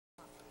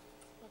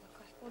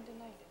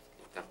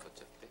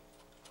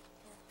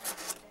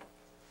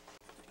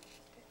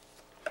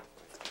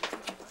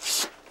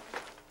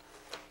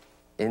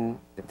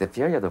the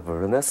period of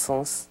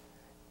Renaissance,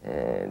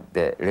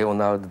 the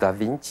Leonardo da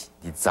Vinci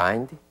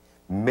designed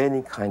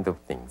many kind of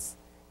things.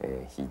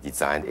 He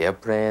designed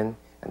airplane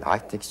and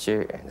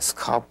architecture and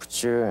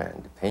sculpture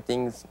and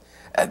paintings,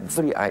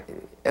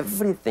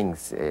 everything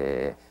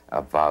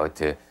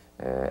about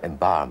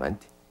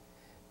environment.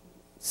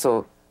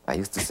 So I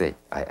used to say,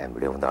 I am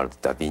Leonardo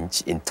da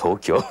Vinci in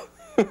Tokyo.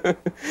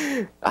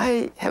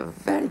 I have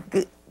very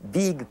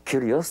big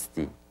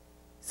curiosity.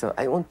 So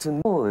I want to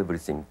know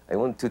everything. I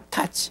want to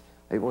touch.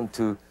 I want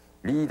to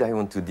read. I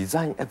want to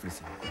design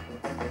everything.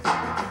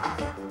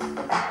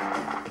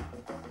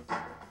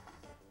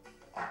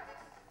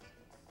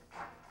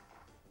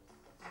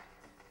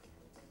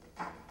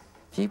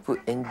 People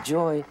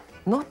enjoy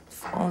not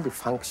only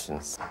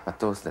functions,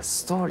 but also the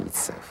story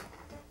itself.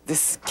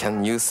 This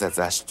can use as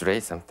ashtray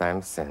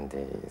sometimes, and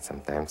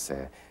sometimes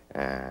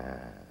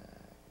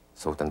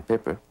salt and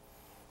pepper,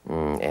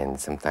 and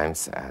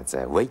sometimes as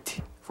a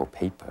weight for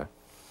paper.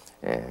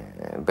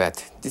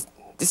 But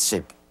this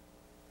shape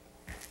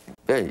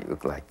very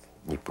look like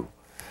nipple.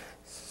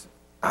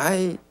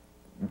 I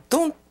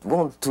don't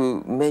want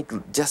to make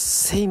just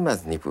same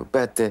as nipple,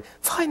 but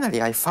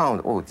finally I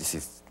found, oh, this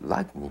is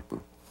like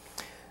nipple.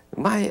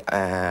 My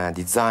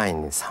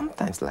design is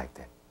sometimes like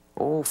that,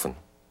 often.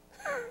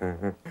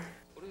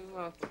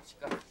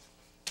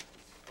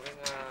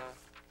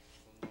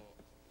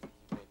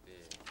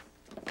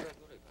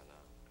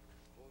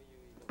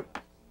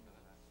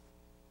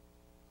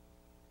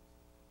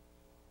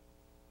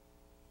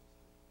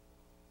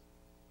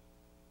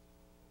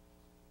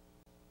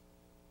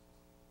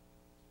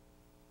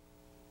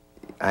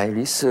 I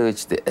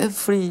researched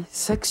every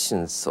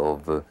sections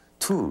of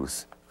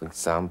tools. For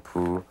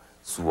example,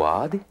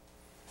 sword,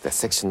 the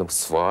section of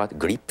sword,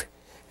 grip,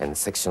 and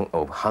section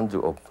of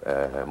handle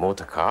of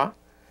motor car,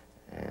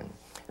 and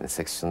the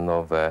section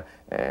of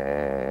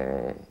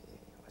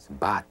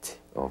bat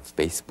of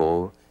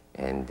baseball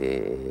and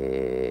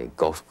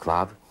golf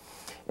club.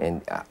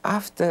 And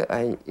after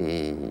I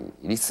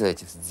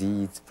researched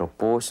these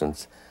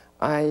proportions,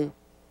 I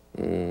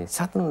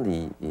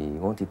suddenly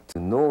wanted to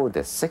know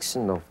the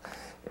section of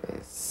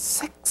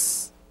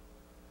sex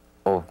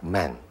of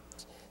man.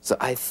 So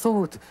I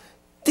thought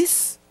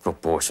this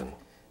proportion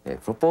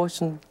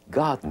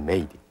God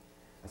made.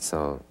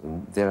 So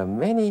there are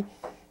many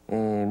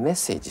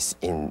messages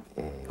in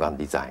one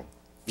design,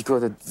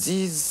 because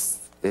these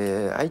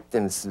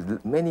items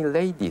many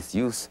ladies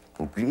use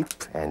grip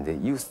and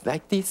use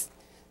like this.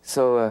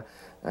 So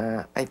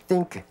I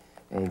think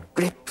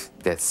grip,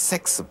 the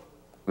sex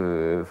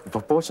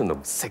proportion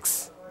of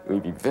sex, will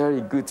be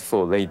very good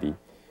for lady.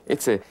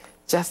 It's a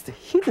just a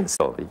hidden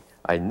story.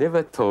 I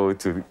never told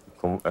to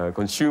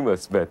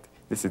consumers, but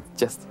this is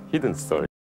just hidden story.